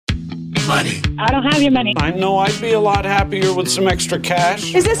money. I don't have your money. I know I'd be a lot happier with some extra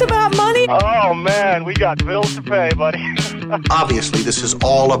cash. Is this about money? Oh, man, we got bills to pay, buddy. Obviously, this is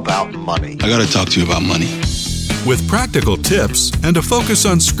all about money. I gotta talk to you about money. With practical tips and a focus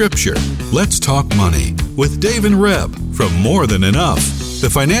on Scripture, let's talk money with Dave and Reb from More Than Enough, the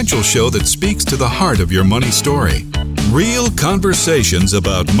financial show that speaks to the heart of your money story. Real conversations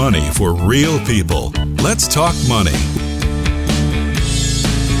about money for real people. Let's talk money.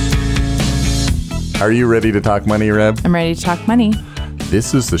 Are you ready to talk money, Reb? I'm ready to talk money.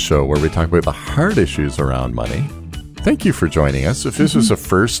 This is the show where we talk about the hard issues around money. Thank you for joining us. If this is the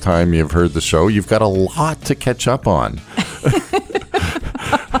first time you've heard the show, you've got a lot to catch up on.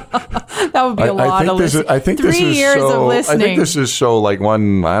 That would be a lot of listening. I think 3 years of listening. I think this is show like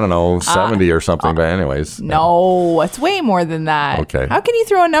 70 or something. But anyways. No, it's way more than that. Okay. How can you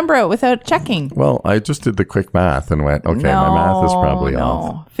throw a number out without checking? Well, I just did the quick math and went, okay, my math is probably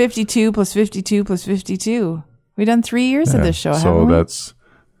off. 52 plus 52 plus 52. We've done 3 years of this show, haven't we? That's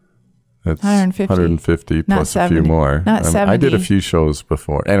 150 Not plus 70. a few more. Not 70. I did a few shows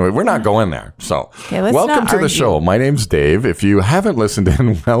before. Anyway, we're not going there. So, let's welcome not to the argue. show. My name's Dave. If you haven't listened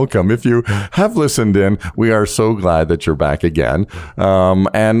in, welcome. If you have listened in, we are so glad that you're back again.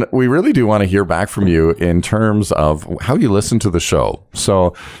 And we really do want to hear back from you in terms of how you listen to the show.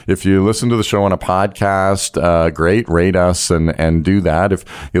 So, if you listen to the show on a podcast, great, rate us and do that. If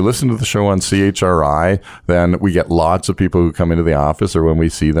you listen to the show on CHRI, then we get lots of people who come into the office or when we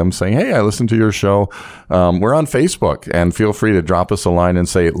see them saying, hey, I listened to your show. We're on Facebook, and feel free to drop us a line and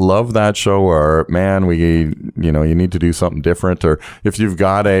say, love that show, or man, you need to do something different. Or if you've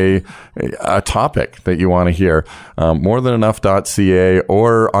got a topic that you want to hear, morethanenough.ca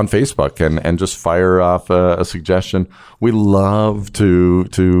or on Facebook, and just fire off a suggestion. We love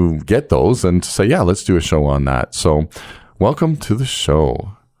to get those and to say, yeah, let's do a show on that. So welcome to the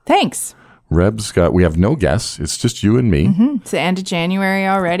show. Thanks. We have no guests. It's just you and me. Mm-hmm. It's the end of January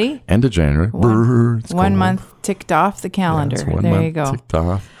already. End of January. One month ticked off the calendar. There you go. Ticked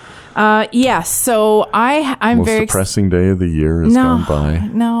off. Yes. So I'm most very depressing day of the year has gone by.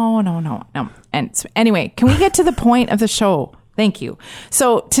 No. And anyway, can we get to the point of the show? Thank you.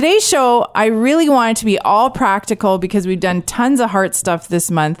 So today's show, I really wanted to be all practical because we've done tons of heart stuff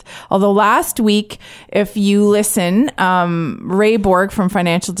this month. Although last week, if you listen, Ray Borg from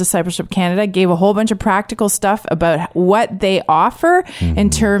Financial Discipleship Canada gave a whole bunch of practical stuff about what they offer in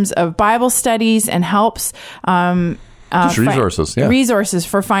terms of Bible studies and helps. Just resources, resources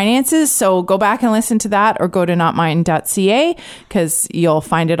for finances. So go back and listen to that, or go to notmine.ca because you'll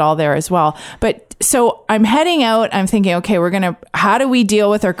find it all there as well. But so I'm heading out. I'm thinking, okay, how do we deal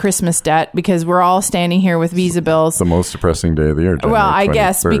with our Christmas debt? Because we're all standing here with Visa bills. The most depressing day of the year. Well, I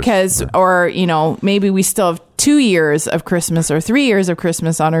guess because, or, maybe we still have 2 years of Christmas or 3 years of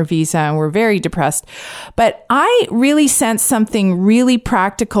Christmas on our Visa, and we're very depressed. But I really sensed something really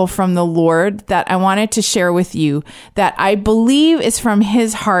practical from the Lord that I wanted to share with you that I believe is from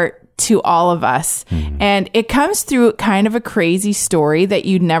His heart to all of us. And it comes through kind of a crazy story that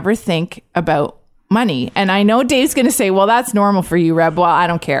you'd never think about money. And I know Dave's going to say, well, that's normal for you, Reb. Well, I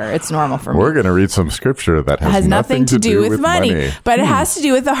don't care. It's normal for me. We're going to read some scripture that has nothing to do with money. But it has to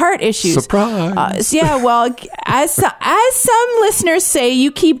do with the heart issues. Surprise. Well, as some listeners say,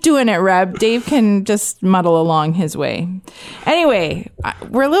 you keep doing it, Reb. Dave can just muddle along his way. Anyway,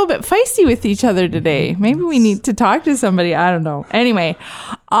 we're a little bit feisty with each other today. Maybe we need to talk to somebody. I don't know. Anyway,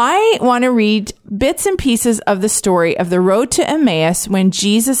 I want to read bits and pieces of the story of the road to Emmaus when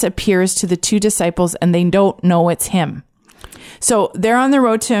Jesus appears to the two disciples and they don't know it's him. So they're on the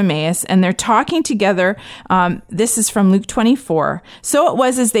road to Emmaus and they're talking together. This is from Luke 24. So it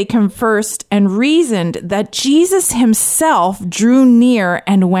was as they conversed and reasoned that Jesus himself drew near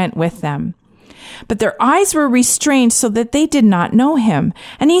and went with them. But their eyes were restrained so that they did not know him.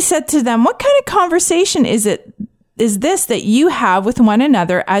 And he said to them, what kind of conversation is this that you have with one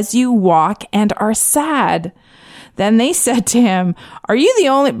another as you walk and are sad? Then they said to him, are you the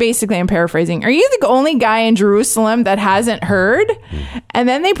only, basically I'm paraphrasing, are you the only guy in Jerusalem that hasn't heard? And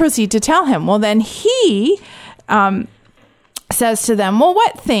then they proceed to tell him. Well, then he says to them, well,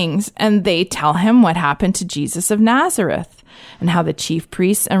 what things? And they tell him what happened to Jesus of Nazareth and how the chief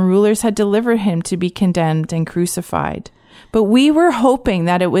priests and rulers had delivered him to be condemned and crucified. but we were hoping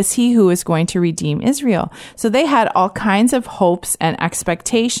that it was he who was going to redeem Israel. So they had all kinds of hopes and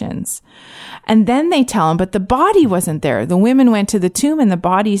expectations. And then they tell him, but the body wasn't there. The women went to the tomb and the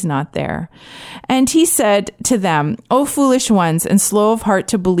body's not there. And he said to them, O foolish ones and slow of heart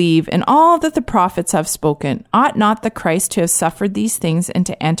to believe in all that the prophets have spoken. Ought not the Christ to have suffered these things and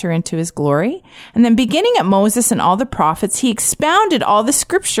to enter into his glory? And then beginning at Moses and all the prophets, he expounded all the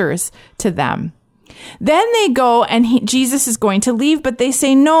scriptures to them. Then they go and Jesus is going to leave, but they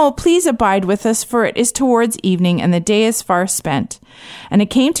say, no, please abide with us, for it is towards evening and the day is far spent. And it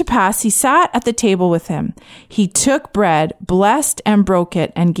came to pass, he sat at the table with him. He took bread, blessed and broke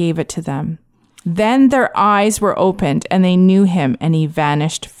it and gave it to them. Then their eyes were opened and they knew him, and he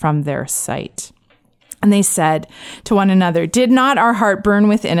vanished from their sight. And they said to one another, did not our heart burn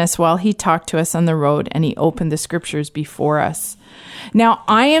within us while he talked to us on the road and he opened the scriptures before us? Now,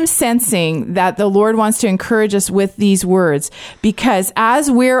 I am sensing that the Lord wants to encourage us with these words, because as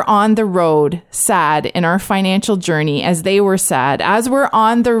we're on the road sad in our financial journey, as they were sad, as we're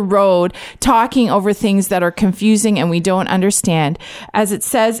on the road talking over things that are confusing and we don't understand, as it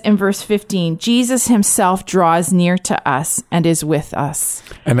says in verse 15, Jesus himself draws near to us and is with us.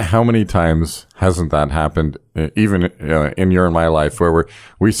 And how many times hasn't that happened, even in your and my life, where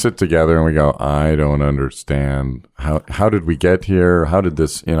we sit together and we go, I don't understand. How did we get here? How did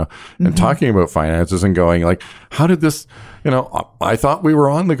this, and talking about finances and going like, how did this, I thought we were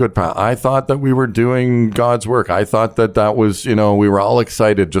on the good path. I thought that we were doing God's work. I thought that was, we were all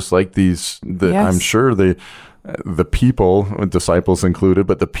excited, just like yes. I'm sure the people, disciples included,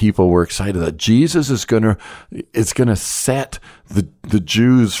 but the people were excited that Jesus is gonna set the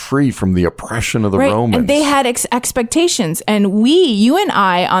Jews free from the oppression of the Romans. And they had expectations. And you and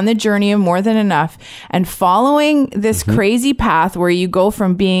I, on the journey of More Than Enough and following this crazy path where you go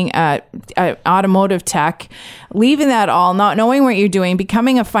from being a automotive tech, leaving that all, not knowing what you're doing,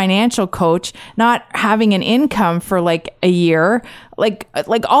 becoming a financial coach, not having an income for like a year, like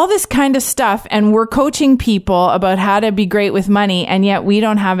all this kind of stuff. And we're coaching people about how to be great with money, and yet we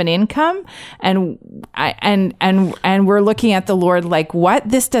don't have an income. And we're looking at the Lord like, what?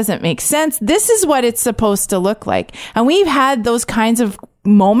 This doesn't make sense. This is what it's supposed to look like. And we've had those kinds of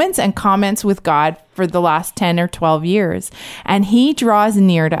moments and comments with God for the last 10 or 12 years. And he draws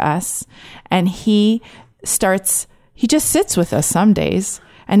near to us, and he just sits with us some days.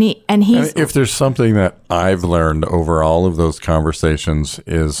 And if there's something that I've learned over all of those conversations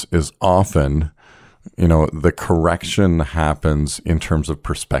is often, the correction happens in terms of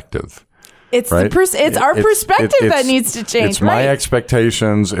perspective. It's right? It's our perspective that needs to change. It's my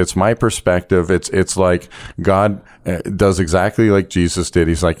expectations. It's my perspective. It's like God does exactly like Jesus did.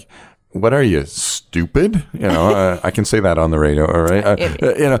 He's like, what are you, stupid? I can say that on the radio. All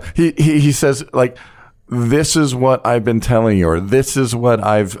right. He says like, this is what I've been telling you, or this is what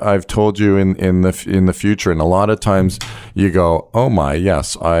I've told you in the future. And a lot of times you go, oh my,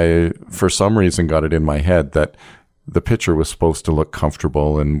 yes, I for some reason got it in my head that the picture was supposed to look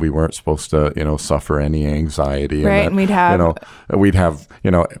comfortable, and we weren't supposed to, suffer any anxiety. Right, and we'd have,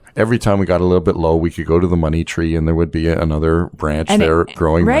 every time we got a little bit low, we could go to the money tree, and there would be another branch there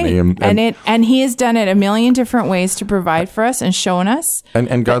growing money. And he has done it a million different ways to provide for us and shown us.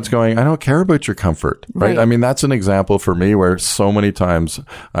 And God's going, I don't care about your comfort, right? I mean, that's an example for me where so many times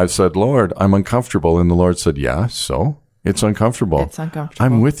I've said, Lord, I'm uncomfortable, and the Lord said, yeah, so. It's uncomfortable.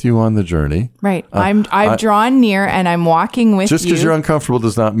 I'm with you on the journey. Right. I've drawn near and I'm walking with you. Just because you're uncomfortable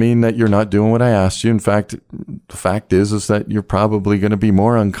does not mean that you're not doing what I asked you. In fact, the fact is that you're probably going to be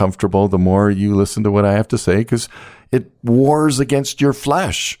more uncomfortable the more you listen to what I have to say, because it wars against your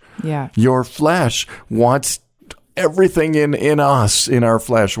flesh. Yeah. Your flesh wants everything in us, in our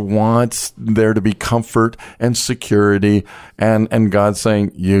flesh, wants there to be comfort and security. And God's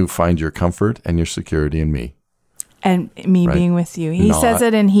saying, you find your comfort and your security in me. And me being with you. He says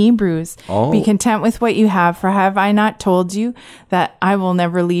it in Hebrews. Be content with what you have, for have I not told you that I will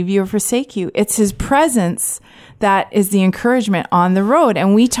never leave you or forsake you? It's his presence that is the encouragement on the road.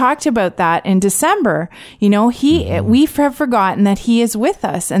 And we talked about that in December. We have forgotten that he is with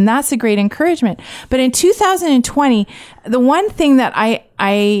us, and that's a great encouragement. But in 2020, the one thing that I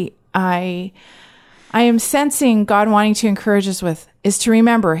am sensing God wanting to encourage us with is to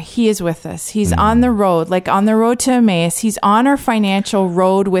remember he is with us. He's on the road, like on the road to Emmaus. He's on our financial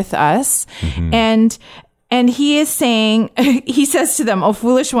road with us. And And he is saying, he says to them, "O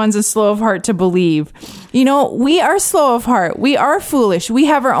foolish ones and slow of heart to believe." You know, we are slow of heart. We are foolish. We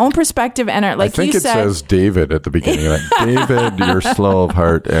have our own perspective and our, like I think you it said, says David at the beginning. Like, David, you're slow of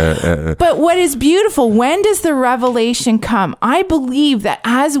heart. But what is beautiful, when does the revelation come? I believe that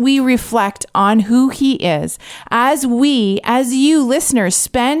as we reflect on who he is, as you listeners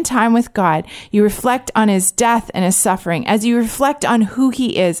spend time with God, you reflect on his death and his suffering, as you reflect on who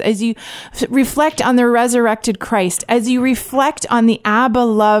he is, as you reflect on the resurrected Christ, as you reflect on the Abba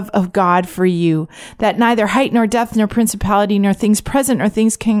love of God for you, that neither height nor depth nor principality nor things present nor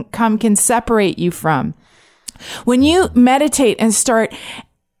things can separate you from. When you meditate and start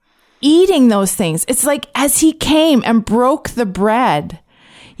eating those things, it's like as he came and broke the bread,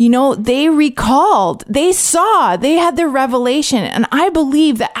 you know, they recalled, they saw, they had their revelation. And I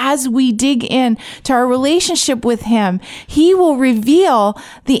believe that as we dig in to our relationship with him, he will reveal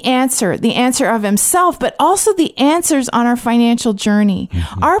the answer of himself, but also the answers on our financial journey.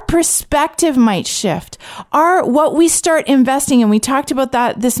 Mm-hmm. Our perspective might shift. What we start investing in, we talked about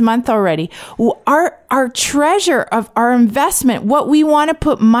that this month already. Our treasure of our investment, what we want to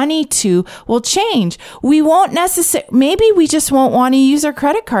put money to, will change. We won't maybe we just won't want to use our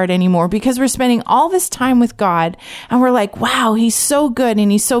credit card anymore because we're spending all this time with God and we're like, wow, he's so good and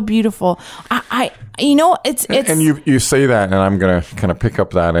he's so beautiful. It's and you say that, and I'm going to kind of pick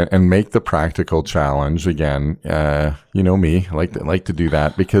up that and make the practical challenge again. You know me, I like to do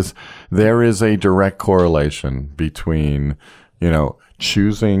that because there is a direct correlation between,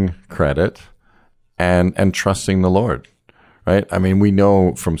 choosing credit and trusting the Lord, right? I mean, we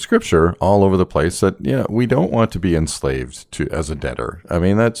know from Scripture all over the place that we don't want to be enslaved to as a debtor. I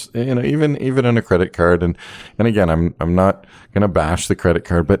mean, that's even in a credit card, and again, I'm not going to bash the credit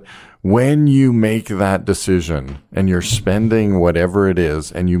card, but when you make that decision and you're spending whatever it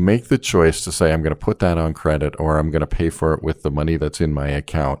is, and you make the choice to say, I'm going to put that on credit, or I'm going to pay for it with the money that's in my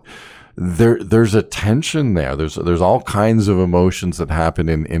account, there's a tension there. There's all kinds of emotions that happen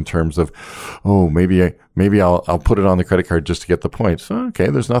in terms of, oh, maybe I'll put it on the credit card just to get the points. So, okay,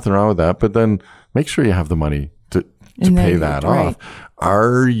 there's nothing wrong with that, but then make sure you have the money to pay that off.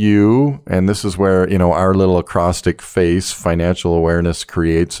 Are you, and this is where, our little acrostic face, financial awareness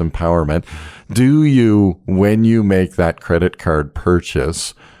creates empowerment. Do you, when you make that credit card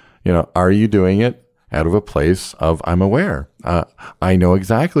purchase, are you doing it out of a place of, I'm aware, I know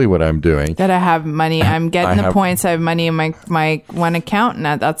exactly what I'm doing. That I have money, I'm getting the points, I have money in my one account, and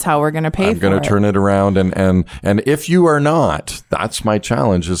that's how we're going to pay for it. I'm going to turn it around, and if you are not, that's my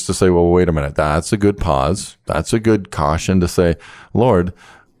challenge, is to say, well, wait a minute, that's a good pause, that's a good caution to say, Lord,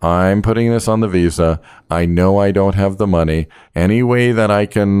 I'm putting this on the Visa. I know I don't have the money. Any way that I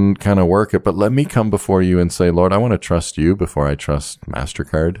can kind of work it, but let me come before you and say, Lord, I want to trust you before I trust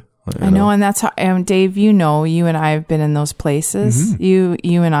MasterCard. I know, and that's how, Dave, you and I have been in those places. Mm-hmm.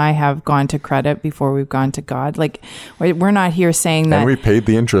 You and I have gone to credit before we've gone to God. Like, we're not here saying that. And we paid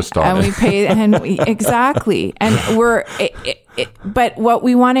the interest on it. And we paid, exactly. And but what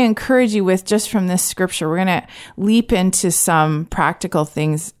we want to encourage you with, just from this scripture, we're going to leap into some practical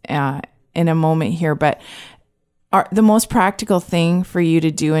things in a moment here, but the most practical thing for you to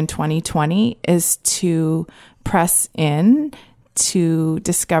do in 2020 is to press in to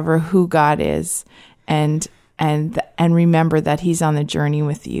discover who God is and remember that he's on the journey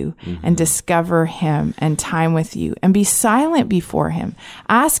with you, and discover him and time with you, and be silent before him.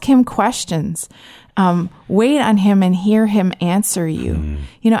 Ask him questions. Wait on him and hear him answer you.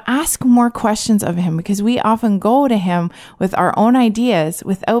 Ask more questions of him, because we often go to him with our own ideas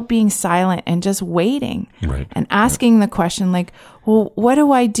without being silent and just waiting, right, and asking the question like, well, what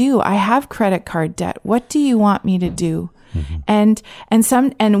do? I have credit card debt. What do you want me to do?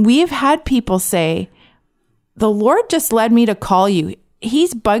 Mm-hmm. And we've had people say, the Lord just led me to call you.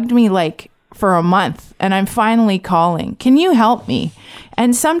 He's bugged me for a month, and I'm finally calling. Can you help me?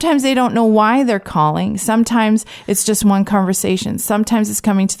 And sometimes they don't know why they're calling. Sometimes it's just one conversation. Sometimes it's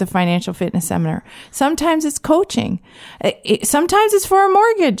coming to the financial fitness seminar. Sometimes it's coaching. Sometimes it's for a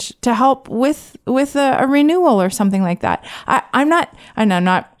mortgage to help with a renewal or something like that.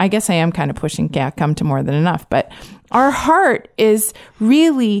 I guess I am kind of pushing, come to More Than Enough, but our heart is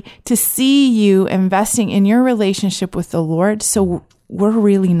really to see you investing in your relationship with the Lord, so we're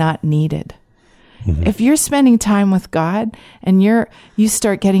really not needed. Mm-hmm. If you're spending time with God and you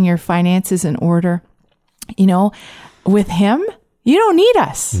start getting your finances in order, with him, you don't need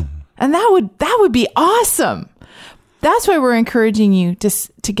us. Mm-hmm. And that would be awesome. That's why we're encouraging you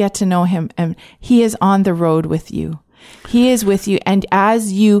to get to know him, and he is on the road with you. He is with you, and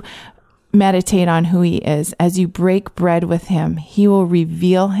as you meditate on who he is, as you break bread with him, he will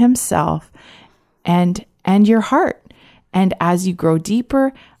reveal himself and and your heart. And as you grow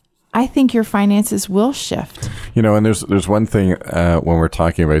deeper, I think your finances will shift. You know, and there's one thing when we're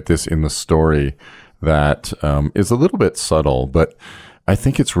talking about this in the story that is a little bit subtle, but I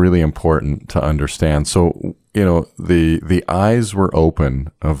think it's really important to understand. So, you know, the eyes were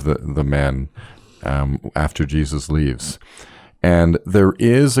open of the men after Jesus leaves. And there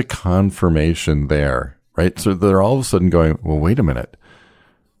is a confirmation there, right? So they're all of a sudden going, well, wait a minute.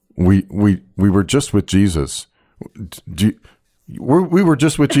 We were just with Jesus. We were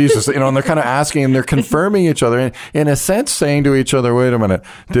just with Jesus, you know, and they're kind of asking and they're confirming each other and in a sense saying to each other, wait a minute,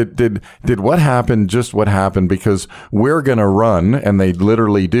 did what happened just what happened? Because we're going to run, and they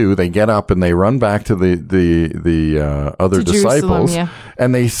literally do. They get up and they run back to the other disciples,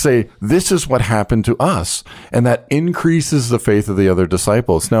 and they say, this is what happened to us. And that increases the faith of the other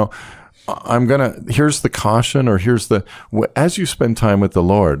disciples. Now, here's the caution, or as you spend time with the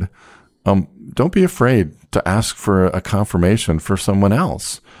Lord, don't be afraid to ask for a confirmation for someone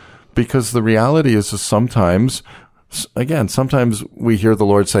else, because the reality is sometimes we hear the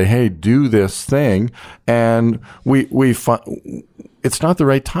Lord say, hey, do this thing, and it's not the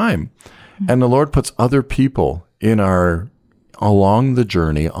right time. And the Lord puts other people along the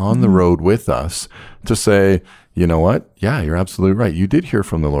journey, on the road with us, to say, you know what? Yeah, you're absolutely right. You did hear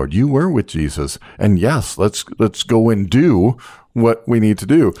from the Lord. You were with Jesus. And yes, let's go and do what we need to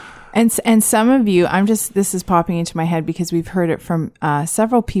do. And some of you, this is popping into my head because we've heard it from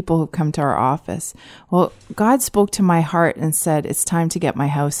several people who've come to our office. Well, God spoke to my heart and said, it's time to get my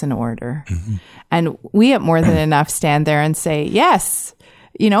house in order. Mm-hmm. And we at More Than Enough stand there and say, yes,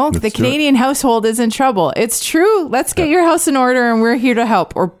 you know, the Canadian household is in trouble. It's true. Let's get your house in order, and we're here to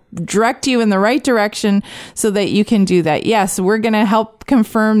help or direct you in the right direction so that you can do that. Yes, we're going to help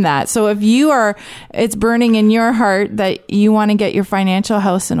confirm that. So if it's burning in your heart that you want to get your financial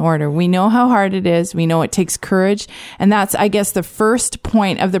house in order, we know how hard it is. We know it takes courage. And that's, I guess, the first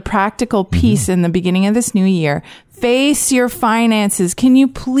point of the practical piece in the beginning of this new year. Face your finances. Can you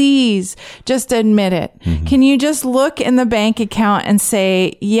please just admit it? Mm-hmm. Can you just look in the bank account and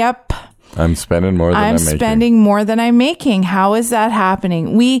say, yep, I'm spending more than I'm making. I'm spending more than I'm making. How is that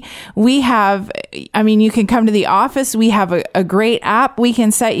happening? We have, I mean, you can come to the office. We have a great app we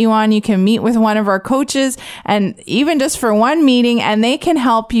can set you on. You can meet with one of our coaches, and even just for one meeting, and they can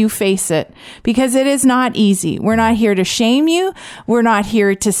help you face it, because it is not easy. We're not here to shame you. We're not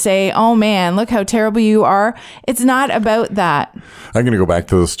here to say, oh man, look how terrible you are. It's not about that. I'm going to go back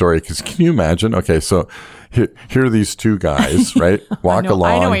to the story, because can you imagine? Okay, so here are these two guys, right? Walk along.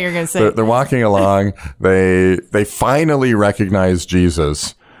 I know what you're going to say. They're walking along. They finally recognize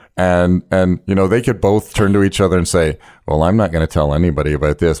Jesus. And, you know, they could both turn to each other and say, well, I'm not going to tell anybody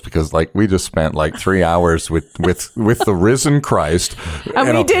about this, because we just spent 3 hours with the risen Christ.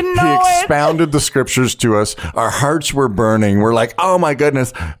 And we didn't know it. He expounded the scriptures to us. Our hearts were burning. We're like, oh my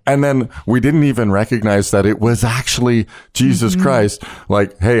goodness. And then we didn't even recognize that it was actually Jesus Christ.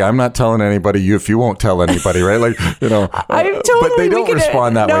 Hey, I'm not telling anybody if you won't tell anybody, right? But they don't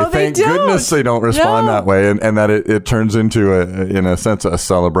respond that way. Thank goodness they don't respond that way. And that it turns into in a sense, a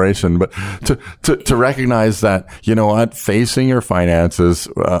celebration. But to recognize that, you know what? Facing your finances,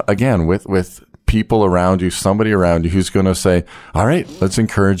 again, with people around you, somebody around you who's going to say, all right, let's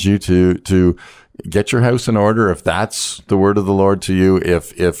encourage you to get your house in order. If that's the word of the Lord to you,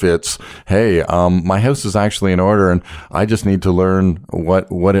 if it's, hey, my house is actually in order, and I just need to learn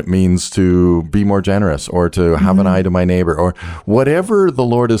what it means to be more generous, or to have an eye to my neighbor, or whatever the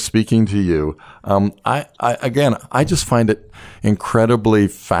Lord is speaking to you. I just find it incredibly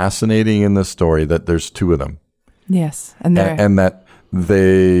fascinating in this story that there's two of them. Yes. And that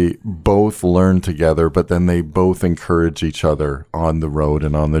they both learn together, but then they both encourage each other on the road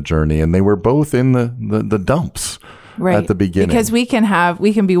and on the journey. And they were both in the dumps at the beginning. Because we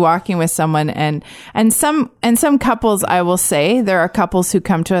can be walking with someone, and some couples, I will say, there are couples who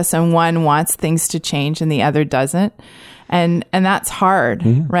come to us and one wants things to change and the other doesn't. And that's hard,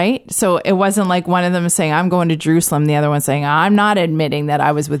 right? So it wasn't like one of them saying, I'm going to Jerusalem. The other one saying, I'm not admitting that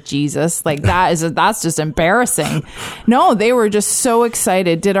I was with Jesus. That's just embarrassing. No, they were just so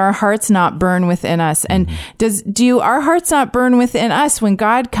excited. Did our hearts not burn within us? And do our hearts not burn within us when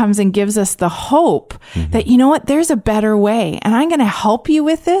God comes and gives us the hope that, you know what, there's a better way, and I'm going to help you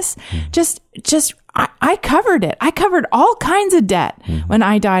with this? I covered it. I covered all kinds of debt when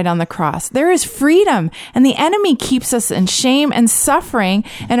I died on the cross. There is freedom, and the enemy keeps us in shame and suffering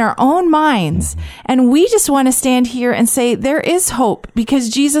in our own minds. And we just want to stand here and say, there is hope, because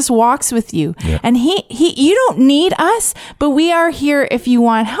Jesus walks with you, and you don't need us, but we are here if you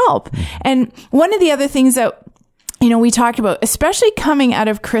want help. And one of the other things that, we talked about, especially coming out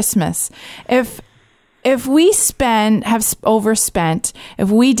of Christmas, if if we overspent, if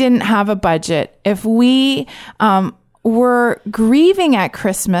we didn't have a budget, if we were grieving at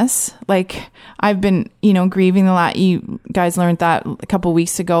Christmas, like I've been, grieving a lot. You guys learned that a couple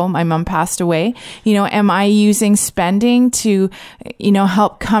weeks ago. My mom passed away. Am I using spending to,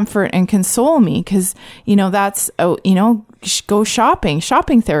 help comfort and console me? Because, that's, go shopping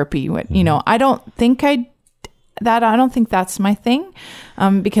therapy. I don't think I don't think that's my thing,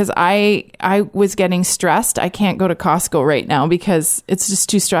 because I was getting stressed. I can't go to Costco right now because it's just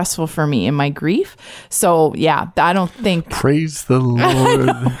too stressful for me in my grief. So yeah, I don't think. Praise the Lord.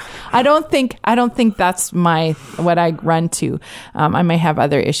 I don't think that's what I run to. I may have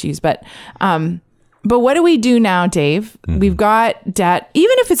other issues, but what do we do now, Dave? Mm-hmm. We've got debt,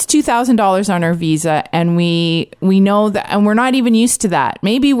 even if it's $2,000 on our Visa, and we know that, and we're not even used to that.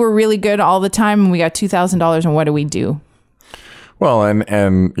 Maybe we're really good all the time and we got $2,000, and what do we do? Well,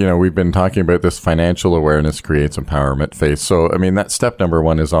 and we've been talking about this financial awareness creates empowerment phase. So, I mean, that step number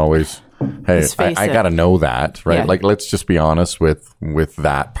one is always, hey, I got to know that, right? Yeah. Like, let's just be honest with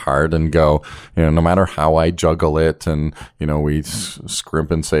that part and go, no matter how I juggle it and, we scrimp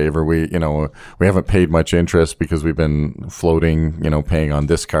and save, or we haven't paid much interest because we've been floating, paying on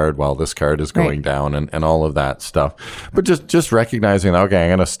this card while this card is going down and all of that stuff. But just recognizing, okay, I'm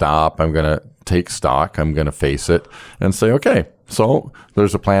going to stop. I'm going to take stock. I'm going to face it and say, okay, so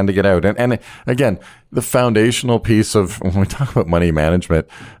there's a plan to get out. And again, the foundational piece of when we talk about money management,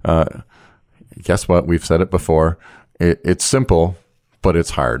 guess what? We've said it before. It's simple, but it's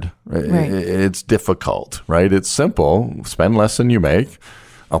hard. Right. It's difficult, right? It's simple. Spend less than you make.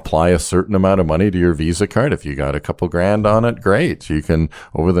 Apply a certain amount of money to your Visa card. If you got a couple grand on it, great. You can,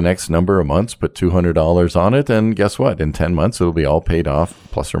 over the next number of months, put $200 on it. And guess what? In 10 months, it'll be all paid off,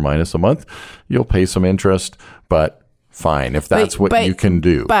 plus or minus a month. You'll pay some interest, but fine, if that's what you can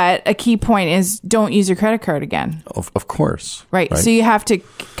do. But a key point is don't use your credit card again. Of course. Right. So you have to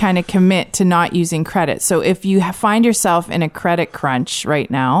kind of commit to not using credit. So if you find yourself in a credit crunch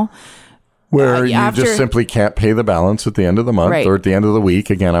right now, where you just simply can't pay the balance at the end of the month or at the end of the week.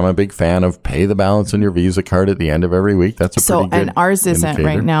 Again, I'm a big fan of pay the balance on your Visa card at the end of every week. That's a pretty good and ours isn't indicator.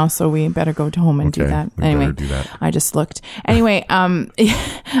 Right now, so we better go home and do that. Anyway, do that. I just looked. Anyway, on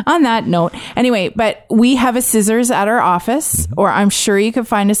that note, but we have a scissors at our office, or I'm sure you could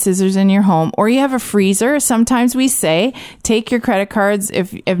find a scissors in your home, or you have a freezer. Sometimes we say, take your credit cards.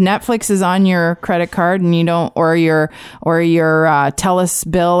 If Netflix is on your credit card and you don't, or your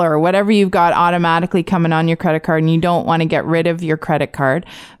TELUS bill or whatever you've got automatically coming on your credit card and you don't want to get rid of your credit card,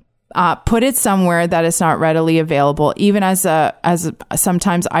 put it somewhere that is not readily available. Even as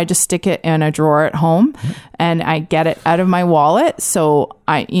sometimes I just stick it in a drawer at home and I get it out of my wallet. So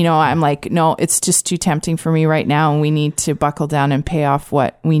I'm like, no, it's just too tempting for me right now. And we need to buckle down and pay off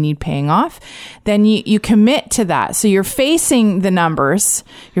what we need paying off. Then you commit to that. So you're facing the numbers,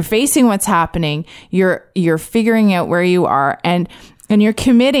 you're facing what's happening. You're figuring out where you are, and you're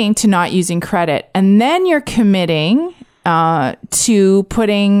committing to not using credit. And then you're committing to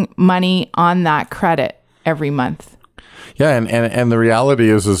putting money on that credit every month. Yeah, and the reality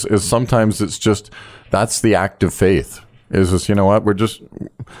is sometimes it's just, that's the act of faith. Is this, you know what, we're just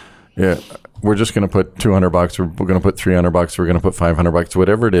going to put $200, we're going to put $300, we're going to put $500,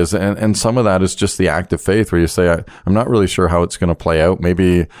 whatever it is. And some of that is just the act of faith where you say, I'm not really sure how it's going to play out.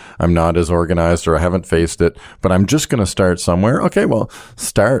 Maybe I'm not as organized or I haven't faced it, but I'm just going to start somewhere. Okay, well,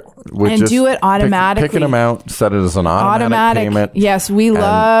 start with and do it automatically. Pick an amount, set it as an automatic payment. Yes, we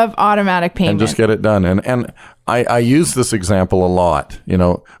love automatic payment. And just get it done. And I use this example a lot.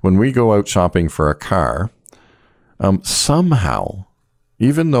 When we go out shopping for a car, somehow,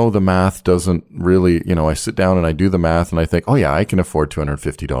 even though the math doesn't really, I sit down and I do the math and I think, oh yeah, I can afford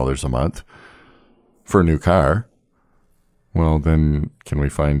 $250 a month for a new car. Well, then can we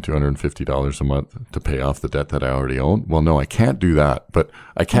find $250 a month to pay off the debt that I already own? Well, no, I can't do that, but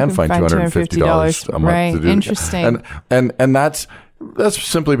I can find $250 a month right. to do. Interesting. And that's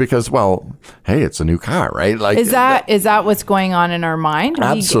simply because, well, hey, it's a new car, right? Like, is that what's going on in our mind?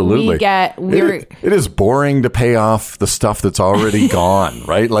 Absolutely. It is boring to pay off the stuff that's already gone,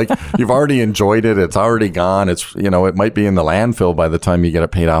 right? Like, you've already enjoyed it. It's already gone. It's, it might be in the landfill by the time you get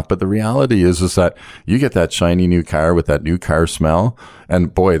it paid off. But the reality is that you get that shiny new car with that new car smell.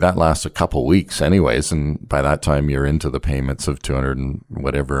 And boy, that lasts a couple weeks anyways. And by that time you're into the payments of $200 and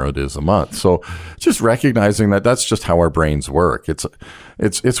whatever it is a month. So just recognizing that that's just how our brains work.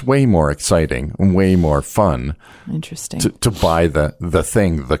 It's way more exciting and way more fun. Interesting. To buy the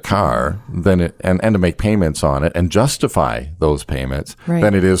thing, the car, and to make payments on it and justify those payments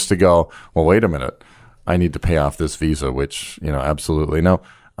than it is to go, well, wait a minute, I need to pay off this Visa, which, absolutely. Now,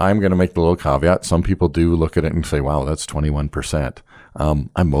 I'm going to make the little caveat. Some people do look at it and say, wow, that's 21%. I'm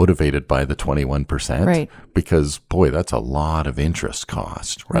motivated by the 21%, right? Because boy, that's a lot of interest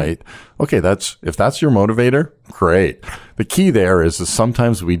cost, right? Okay. If that's your motivator, great. The key there is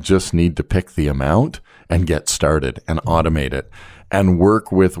sometimes we just need to pick the amount and get started and automate it and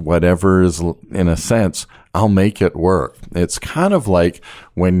work with whatever is, in a sense, I'll make it work. It's kind of like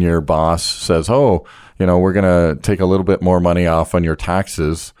when your boss says, oh, we're going to take a little bit more money off on your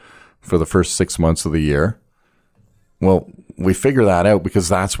taxes for the first 6 months of the year. Well, we figure that out because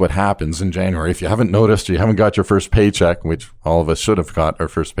that's what happens in January. If you haven't noticed, you haven't got your first paycheck, which all of us should have got our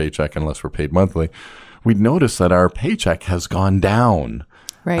first paycheck unless we're paid monthly. We'd notice that our paycheck has gone down.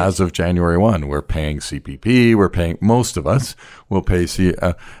 Right. As of January 1, we're paying CPP. Most of us will pay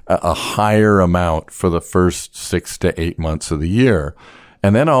a higher amount for the first 6 to 8 months of the year.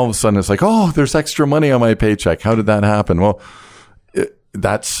 And then all of a sudden it's like, oh, there's extra money on my paycheck. How did that happen? Well,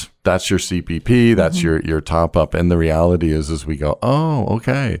 that's your CPP. That's your top up. And the reality is we go, oh,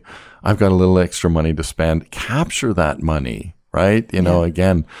 okay, I've got a little extra money to spend. Capture that money, right?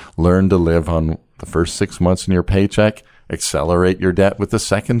 Again, learn to live on the first 6 months in your paycheck. Accelerate your debt with the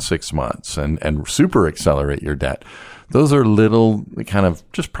second 6 months and super accelerate your debt. Those are little kind of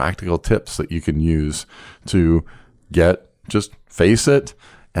just practical tips that you can use to just face it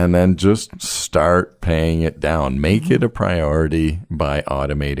and then just start paying it down. Make it a priority by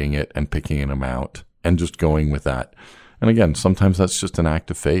automating it and picking an amount and just going with that. And again, sometimes that's just an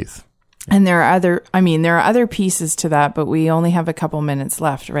act of faith. And there are other pieces to that, but we only have a couple minutes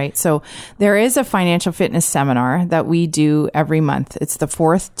left, right? So there is a financial fitness seminar that we do every month. It's the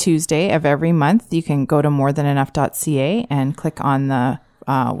fourth Tuesday of every month. You can go to morethanenough.ca and click on the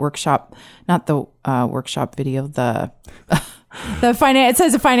workshop, not the workshop video, it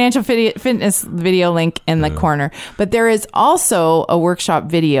says a financial fitness video link in the corner, but there is also a workshop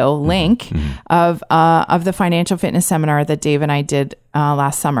video link of the financial fitness seminar that Dave and I did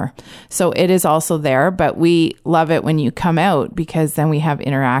last summer. So it is also there, but we love it when you come out because then we have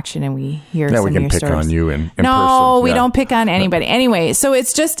interaction and we hear some of your stories. We can pick on you in person. No, we don't pick on anybody. Anyway, so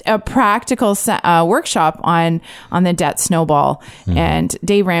it's just a practical workshop on the debt snowball. And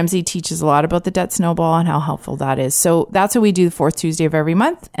Dave Ramsey teaches a lot about the debt snowball and how helpful that is. So that's what we do the fourth Tuesday of every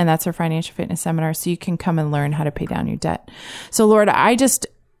month. And that's our financial fitness seminar. So you can come and learn how to pay down your debt. So Lord,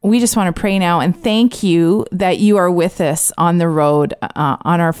 we just want to pray now and thank you that you are with us on the road,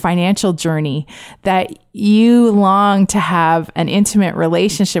 on our financial journey, that you long to have an intimate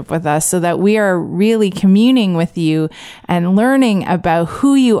relationship with us so that we are really communing with you and learning about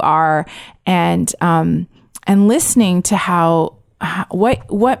who you are and listening to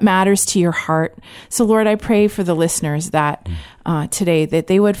what matters to your heart. So Lord, I pray for the listeners that today that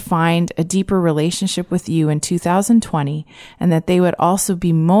they would find a deeper relationship with you in 2020 and that they would also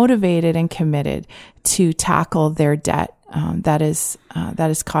be motivated and committed to tackle their debt that is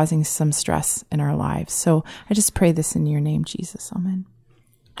causing some stress in our lives. So I just pray this in your name, Jesus. Amen.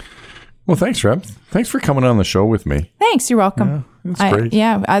 Well, thanks, Reb. Thanks for coming on the show with me. Thanks. You're welcome. It's great.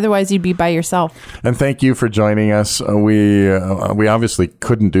 Otherwise you'd be by yourself. And thank you for joining us. We obviously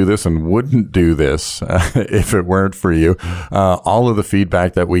couldn't do this and wouldn't do this if it weren't for you. All of the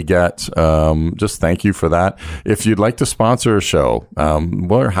feedback that we get, just thank you for that. If you'd like to sponsor a show,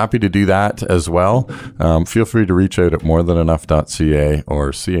 we're happy to do that as well. Feel free to reach out at morethanenough.ca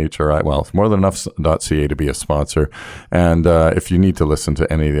or CHRI. Well, it's morethanenough.ca to be a sponsor. And if you need to listen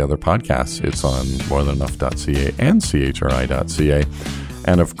to any of the other podcasts, it's on morethanenough.ca and CHRI.ca.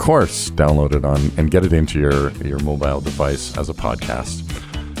 And of course, download it on and get it into your mobile device as a podcast.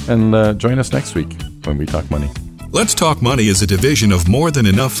 And join us next week when we talk money. Let's Talk Money is a division of More Than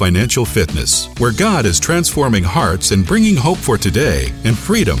Enough Financial Fitness, where God is transforming hearts and bringing hope for today and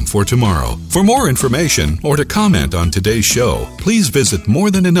freedom for tomorrow. For more information or to comment on today's show, please visit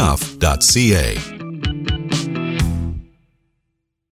morethanenough.ca.